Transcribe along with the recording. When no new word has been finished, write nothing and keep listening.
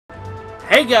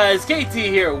Hey guys, KT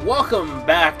here. Welcome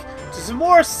back to some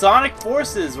more Sonic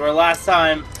Forces. Where last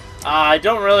time, I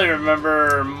don't really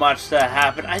remember much that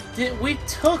happened. We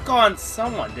took on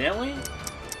someone, didn't we?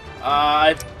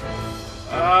 Let's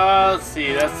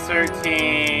see. That's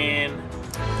 13.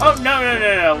 Oh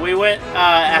no. We went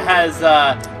as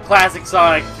Classic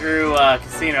Sonic through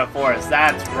Casino Forest.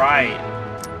 That's right.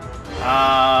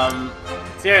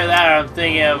 It's either that or I'm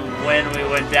thinking of when we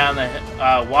went down the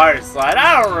water slide.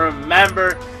 I don't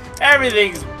remember.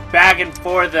 Everything's back and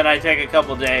forth and I take a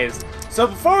couple days. So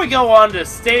before we go on to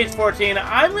stage 14,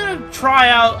 I'm going to try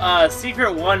out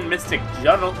Secret 1 Mystic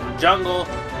Jungle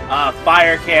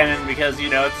Fire Cannon because, you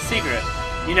know, it's a secret.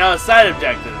 You know, side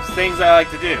objectives, things I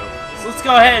like to do. So let's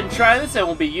go ahead and try this, and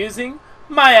we'll be using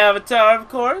my avatar, of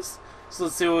course. So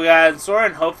let's see what we got in store,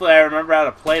 and hopefully I remember how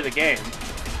to play the game.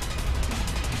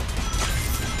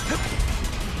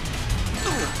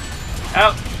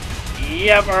 Oh,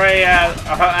 yep, already at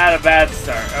a bad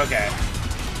start. Okay.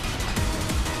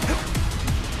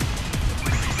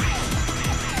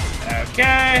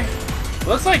 Okay.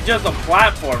 Looks like just a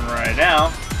platform right now.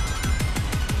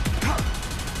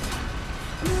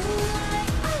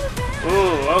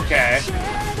 Ooh, okay.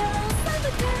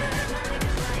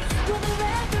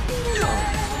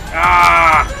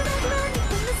 Ah!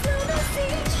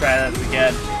 Let's try this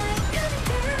again.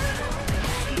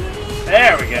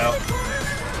 There we go.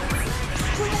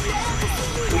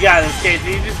 We got this, KT.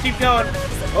 Just keep going.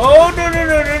 Oh,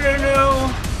 no.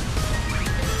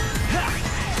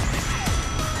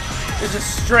 It's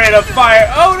just straight up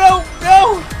fire. Oh, no.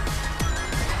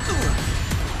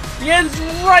 The end's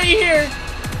right here.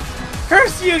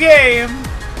 Curse you, game.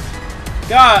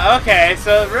 God, okay.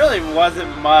 So it really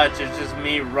wasn't much. It's just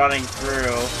me running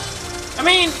through. I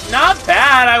mean, not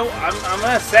bad. I'm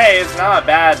going to say it's not a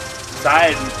bad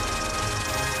side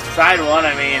one.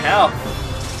 I mean, hell.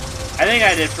 I think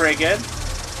I did pretty good.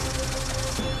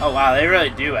 Oh wow, they really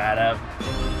do add up.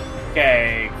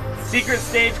 Okay, secret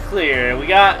stage clear. We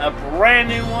got a brand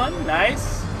new one.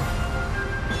 Nice.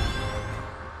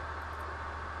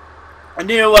 A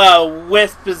new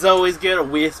wisp is always good. A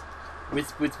wisp.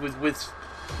 Wisp.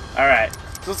 Alright,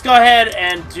 so let's go ahead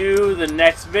and do the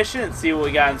next mission and see what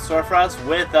we got in store for us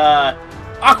with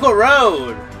Aqua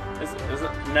Road. Is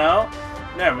it? No?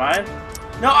 Never mind.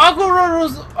 No, Aqua Road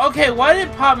was... Okay, why did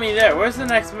it pop me there? Where's the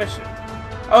next mission?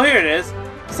 Oh, here it is.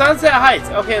 Sunset Heights.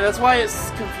 Okay, that's why it's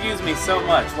confused me so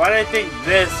much. Why did I think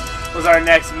this was our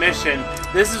next mission?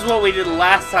 This is what we did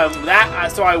last time.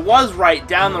 So I was right,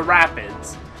 down the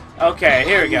rapids. Okay,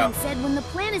 here we go. Eggman said when the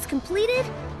plan is completed,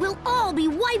 we'll all be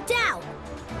wiped out.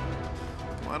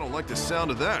 I don't like the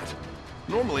sound of that.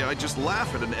 Normally, I just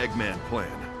laugh at an Eggman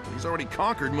plan. He's already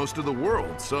conquered most of the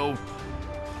world, so...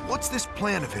 What's this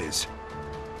plan of his?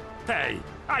 Hey,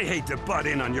 I hate to butt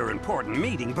in on your important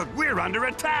meeting, but we're under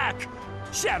attack!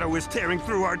 Shadow is tearing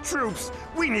through our troops.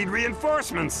 We need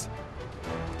reinforcements.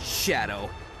 Shadow?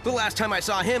 The last time I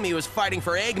saw him, he was fighting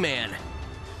for Eggman.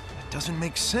 That doesn't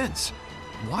make sense.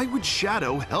 Why would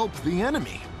Shadow help the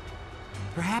enemy?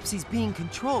 Perhaps he's being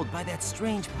controlled by that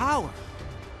strange power.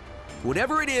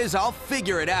 Whatever it is, I'll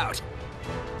figure it out.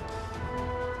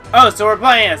 Oh, so we're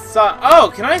playing as Sonic.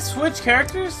 Oh, can I switch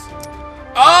characters?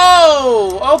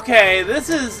 Oh, okay. This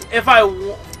is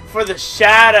for the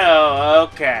Shadow.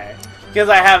 Okay, because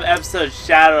I have episode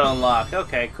Shadow unlocked.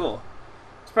 Okay, cool.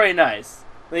 It's pretty nice.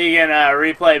 Then you can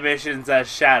replay missions as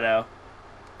Shadow.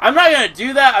 I'm not gonna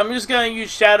do that. I'm just gonna use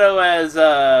Shadow as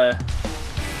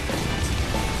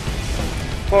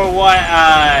for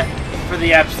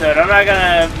the episode. I'm not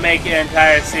gonna make an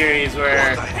entire series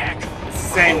where it's the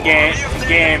same game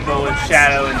but with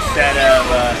Shadow instead of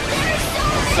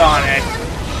Sonic.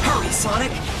 Hurry,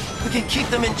 Sonic! We can keep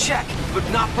them in check, but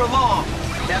not for long.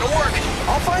 That'll work.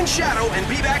 I'll find Shadow and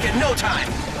be back in no time.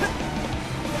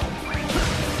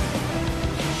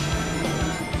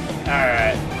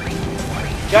 Alright.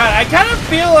 God, I kind of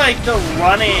feel like the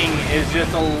running is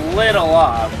just a little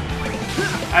off.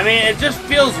 I mean, it just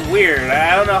feels weird.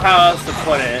 I don't know how else to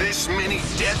put it. This many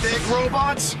Death Egg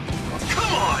robots?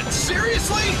 Come on,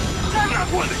 seriously? I'm not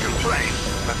one to complain,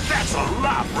 but that's a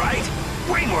lot, right?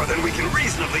 Way more than we can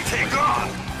reasonably take on.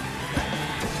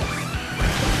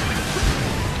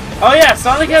 Oh yeah,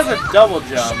 Sonic has a double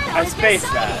jump. I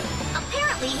spaced that.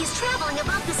 Apparently, he's traveling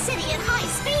above the city at high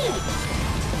speed.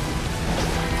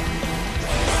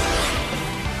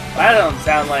 That doesn't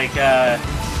sound like,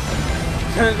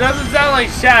 it doesn't sound like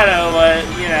Shadow, but,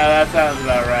 you know, that sounds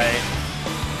about right.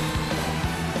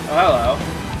 Oh, hello.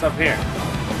 What's up here?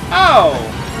 Oh!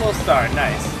 Little star,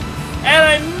 nice. And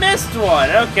I missed one!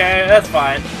 Okay, that's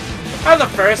fine. Not the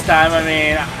first time, I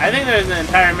mean, I think there's an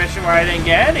entire mission where I didn't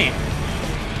get any.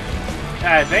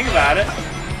 I think about it.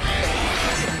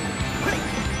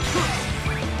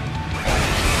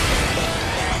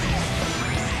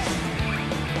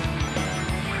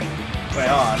 Wait,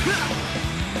 hold on.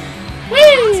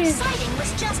 What's exciting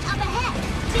was just up ahead.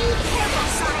 Be careful,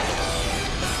 Sonic.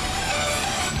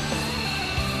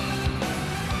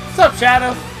 What's up,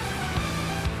 Shadow?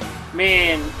 I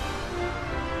mean,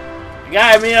 I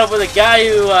gotta meet up with a guy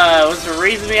who was the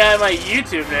reason behind my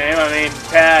YouTube name. I mean,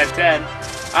 10 out of 10.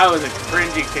 I was a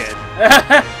cringy kid.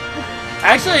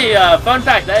 Actually, fun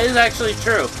fact, that is actually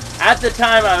true. At the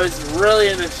time, I was really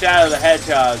into Shadow the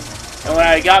Hedgehog. And when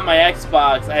I got my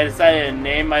Xbox, I decided to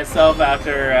name myself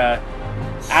after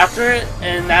it.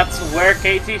 And that's where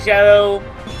KT Shadow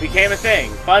became a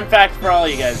thing. Fun fact for all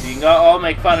you guys. You can all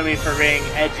make fun of me for being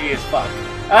edgy as fuck.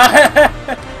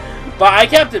 But I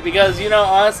kept it because, you know,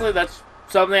 honestly, that's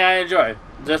something I enjoy.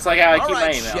 Just like how I keep my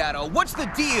email. Shadow, what's the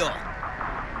deal?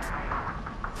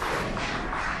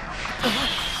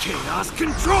 Chaos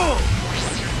control!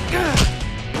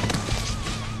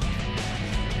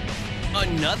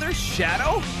 Another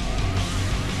Shadow?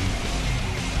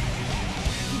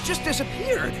 He just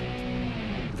disappeared.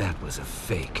 That was a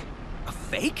fake. A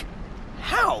fake?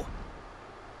 How?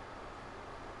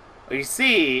 Well, you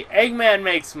see, Eggman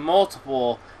makes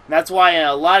multiple, and that's why in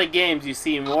a lot of games you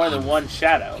see more than one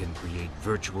Shadow. Can create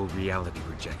virtual reality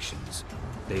projections.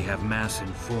 They have mass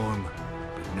and form,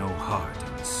 but no heart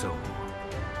and soul.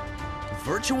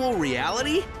 Virtual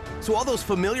reality? So all those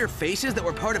familiar faces that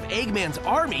were part of Eggman's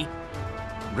army...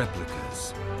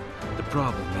 Replicas. The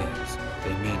problem is,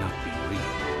 they may not be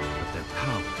real, but their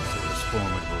powers are as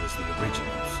formidable as the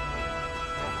originals.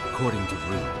 According to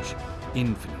Rouge,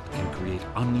 Infinite can create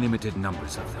unlimited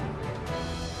numbers of them.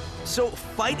 So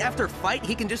fight after fight,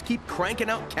 he can just keep cranking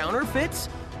out counterfeits?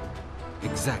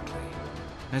 Exactly.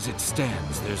 As it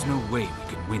stands, there's no way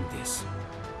we can win this.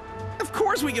 Of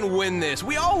course we can win this.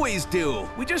 We always do.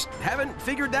 We just haven't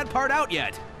figured that part out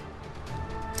yet.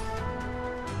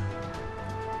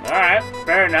 Alright,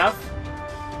 fair enough.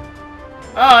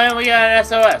 Oh, and we got an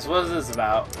SOS. What is this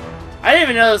about? I didn't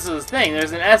even know this was a thing.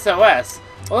 There's an SOS.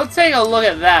 Well, let's take a look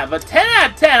at that. But 10 out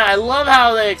of 10, I love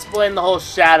how they explain the whole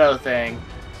Shadow thing.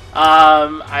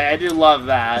 I do love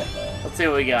that. Let's see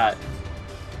what we got.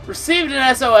 Received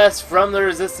an SOS from the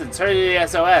Resistance. Hurry to the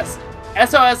SOS.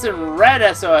 SOS and red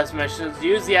SOS missions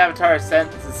use the avatar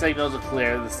sent the signal to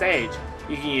clear the stage.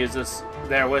 You can use this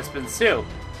their Wispins too.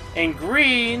 In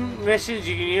green missions,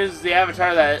 you can use the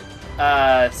avatar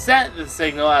that sent the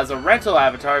signal as a rental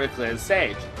avatar to clear the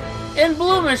stage. In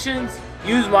blue missions,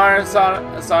 use Modern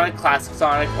Sonic, Classic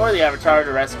Sonic, or the avatar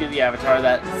to rescue the avatar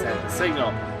that sent the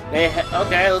signal.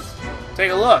 Okay, let's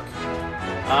take a look.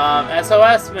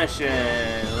 SOS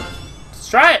mission. Let's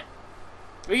try it.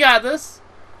 We got this.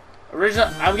 Original.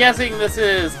 I'm guessing this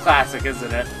is classic,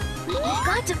 isn't it? We've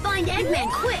got to find Eggman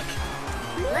quick.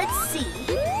 Let's see.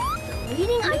 The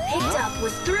reading I picked up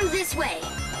was through this way.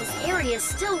 This area is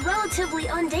still relatively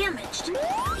undamaged.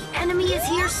 The enemy is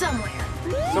here somewhere.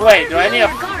 So wait, do I need to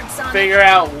figure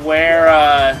out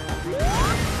where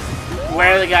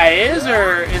the guy is,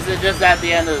 or is it just at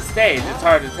the end of the stage? It's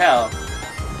hard to tell.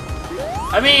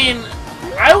 I mean,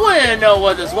 I wouldn't know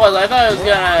what this was. I thought it was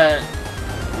gonna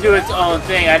do its own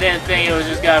thing. I didn't think it was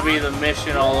just gonna be the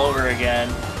mission all over again.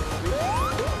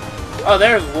 Oh,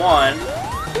 there's one.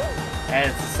 And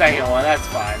it's the second one. That's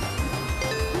fine.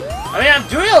 I mean, I'm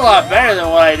doing a lot better than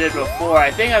what I did before.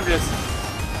 I think I'm just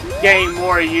getting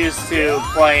more used to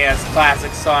playing as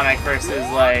classic Sonic versus,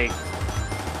 like,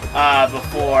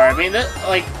 before. I mean, the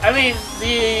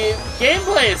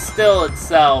gameplay is still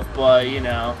itself, but, you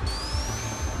know,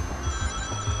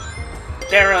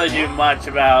 can't really do much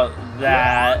about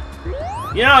that.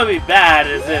 You know, it'd be bad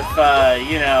as if,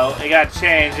 you know, it got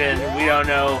changed and we don't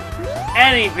know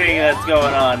anything that's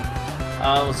going on.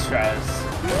 Let's try this.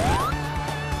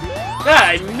 God,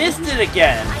 I missed it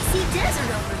again. I see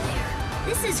desert over there.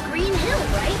 This is Green Hill,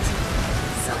 right?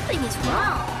 Something is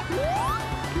wrong.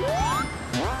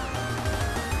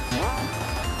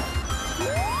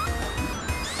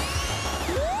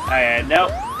 Okay,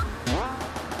 nope.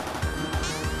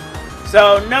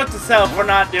 So, note to self, we're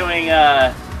not doing,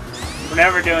 we're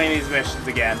never doing these missions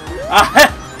again.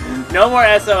 No more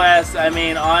SOS. I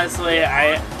mean, honestly,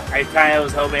 I kind of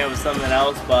was hoping it was something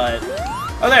else, but...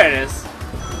 Oh, there it is.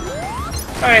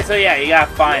 Okay, so yeah, you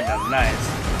gotta find them. Nice.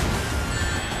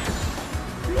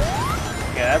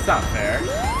 Okay, that's not fair.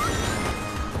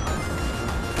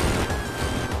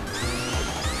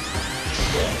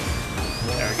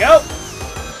 There we go.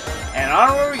 And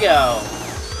onward we go.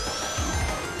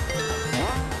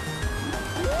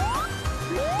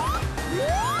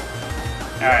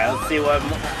 Alright, let's see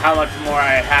how much more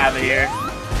I have here.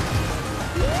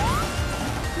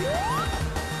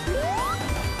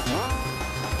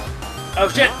 Oh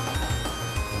shit!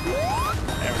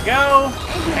 There we go.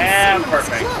 And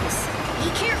perfect. Close.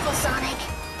 Be careful, Sonic.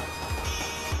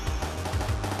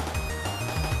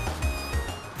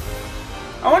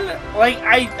 I wonder, like,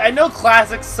 I know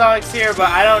classic Sonic's here, but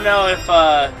I don't know if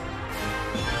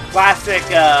classic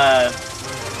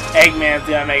Eggman's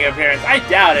gonna make an appearance. I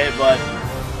doubt it, but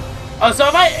oh, so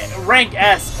if I rank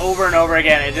S over and over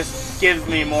again, it just gives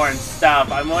me more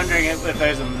stuff. I'm wondering if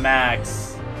there's a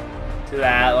max to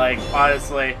that. Like,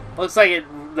 honestly, looks like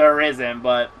there isn't,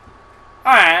 but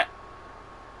alright.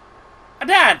 A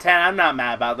 10 out of 10. I'm not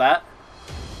mad about that.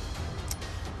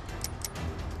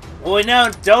 Well, we know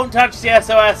don't touch the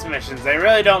SOS missions. They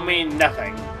really don't mean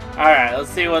nothing. Alright, let's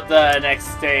see what the next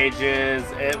stage is.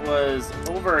 It was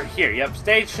over here. Yep,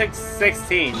 stage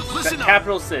 16.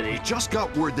 Capital City. We just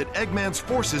got word that Eggman's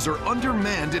forces are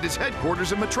undermanned at his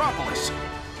headquarters in Metropolis.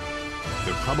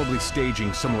 They're probably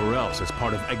staging somewhere else as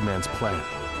part of Eggman's plan.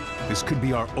 This could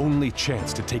be our only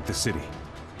chance to take the city.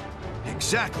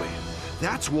 Exactly.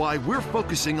 That's why we're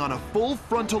focusing on a full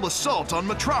frontal assault on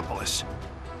Metropolis.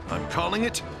 I'm calling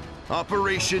it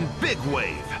Operation Big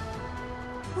Wave.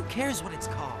 Who cares what it's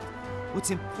called? What's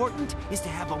important is to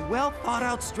have a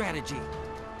well-thought-out strategy.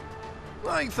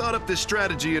 I thought up this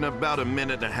strategy in about a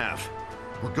minute and a half.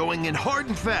 We're going in hard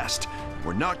and fast.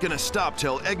 We're not gonna stop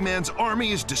till Eggman's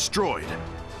army is destroyed.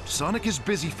 Sonic is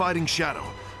busy fighting Shadow,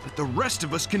 but the rest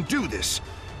of us can do this.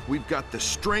 We've got the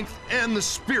strength and the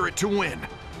spirit to win.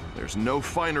 There's no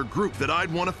finer group that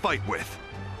I'd want to fight with.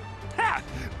 Ha!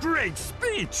 Great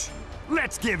speech!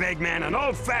 Let's give Eggman an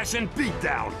old-fashioned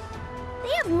beatdown. They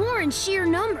have more in sheer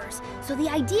numbers, so the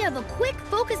idea of a quick,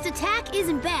 focused attack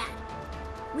isn't bad.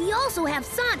 We also have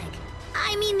Sonic.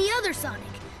 I mean the other Sonic.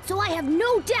 So I have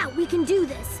no doubt we can do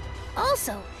this.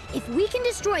 Also, if we can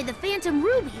destroy the Phantom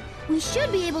Ruby, we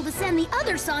should be able to send the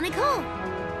other Sonic home.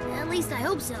 At least I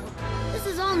hope so. This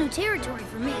is all new territory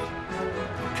for me.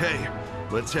 Okay,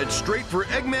 let's head straight for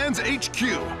Eggman's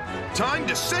HQ. Time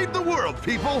to save the world,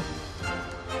 people!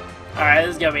 Alright,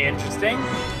 this is gonna be interesting.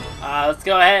 Let's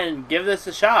go ahead and give this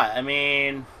a shot. I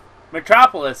mean,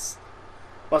 Metropolis.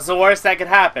 What's the worst that could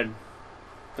happen?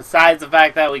 Besides the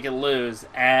fact that we could lose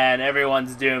and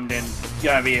everyone's doomed and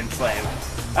gonna be enslaved.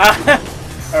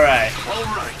 Alright.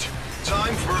 Alright,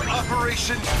 time for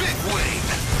Operation Big Wave.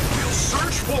 We'll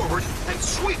surge forward and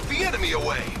sweep the enemy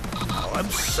away. How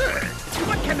absurd!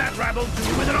 What can that rabble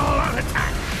do with an all-out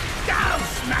attack? I'll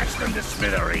smash them to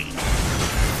smithereens!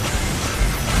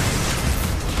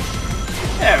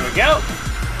 There we go.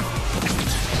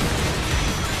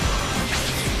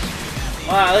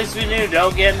 Well, at least we knew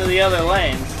don't get into the other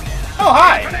lanes. Oh,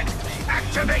 hi!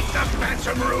 Activate the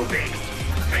Phantom Ruby!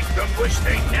 Make them wish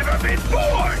they'd never been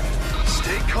born!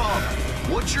 Stay calm.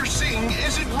 What you're seeing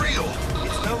isn't real.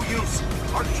 It's no use.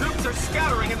 Our troops are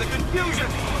scattering in the confusion.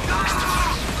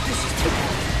 Ah! This is too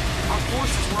bad. Our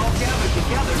forces were all gathered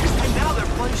together, and now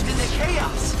they're plunged into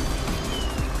chaos.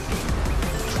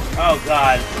 Oh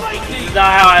god. This is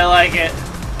not how I like it.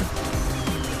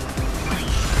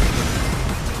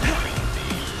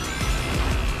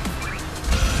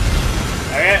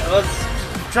 Alright, let's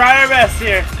try our best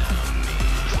here.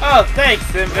 Oh, thanks,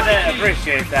 Infinite.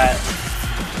 Appreciate that.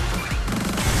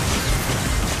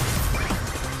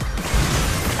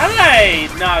 How did I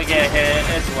not get hit?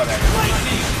 It's whatever.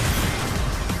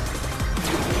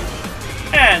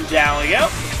 And down we go.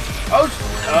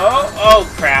 Oh,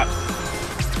 crap.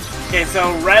 Okay,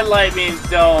 so red light means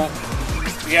don't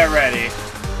get ready.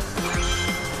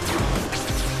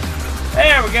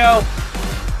 There we go.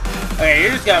 Okay,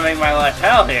 you're just gonna make my life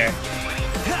hell here.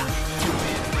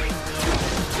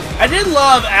 I did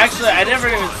love, actually, I never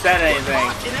even said anything.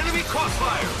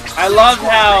 I loved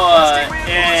how,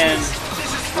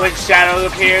 when Shadow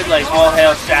appeared, like, All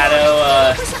Hail Shadow,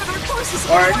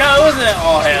 or, no, it wasn't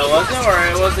All Hail, was it?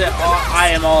 Or was it I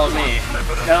Am All of Me?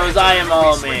 No, it was I Am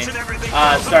All of Me.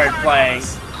 Started playing.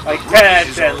 Like, 10 out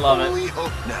of 10, love it. Let's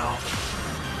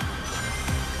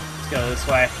go this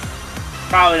way.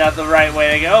 Probably not the right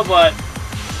way to go, but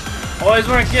always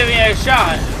worth giving it a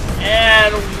shot.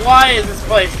 And why is this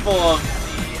place full of...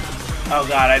 Oh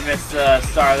god, I missed the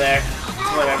star there.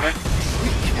 Whatever. We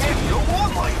can't go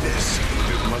on like this.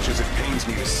 As much as it pains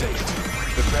me to say it,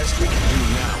 the best we can do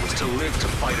now is to live to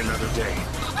fight another day.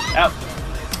 Yep.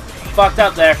 Fucked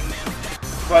up there.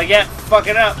 That's what I get.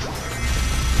 Fucking up.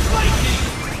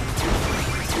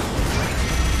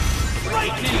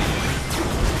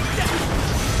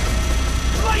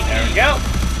 There we go.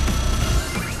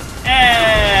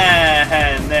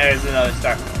 And there's another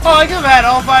star. Oh, I could have had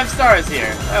all 5 stars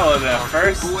here. That would have been a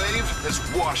first. The wave is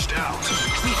washed out.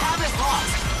 We haven't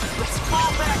lost. Let's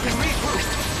fall back and regroup.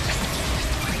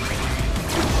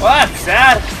 Well, that's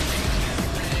sad.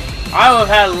 I would have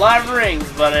had a lot of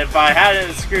rings, but if I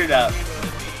hadn't screwed up.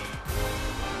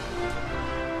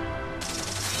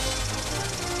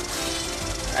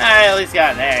 I at least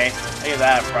got an A. Look at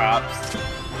that, props.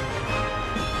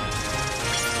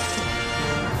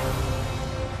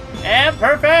 And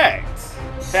perfect!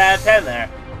 10 out of 10 there.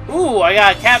 Ooh, I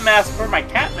got a cat mask for my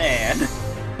Catman.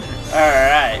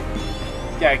 Alright.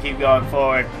 Gotta keep going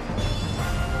forward.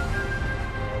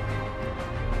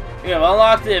 You have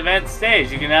unlocked the event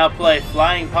stage. You can now play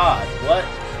Flying Pod. What?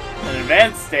 An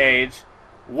event stage?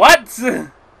 What?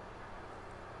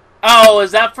 Oh, is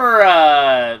that for,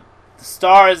 the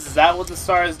stars? Is that what the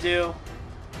stars do?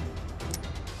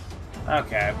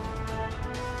 Okay.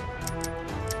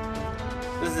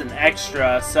 This is an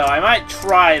extra, so I might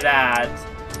try that.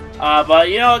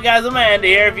 But you know what, guys, I'm gonna end it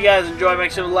here. If you guys enjoy,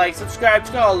 make sure to like, subscribe,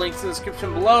 check out all the links in the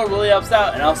description below. It really helps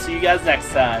out, and I'll see you guys next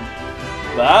time.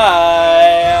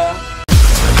 Bye!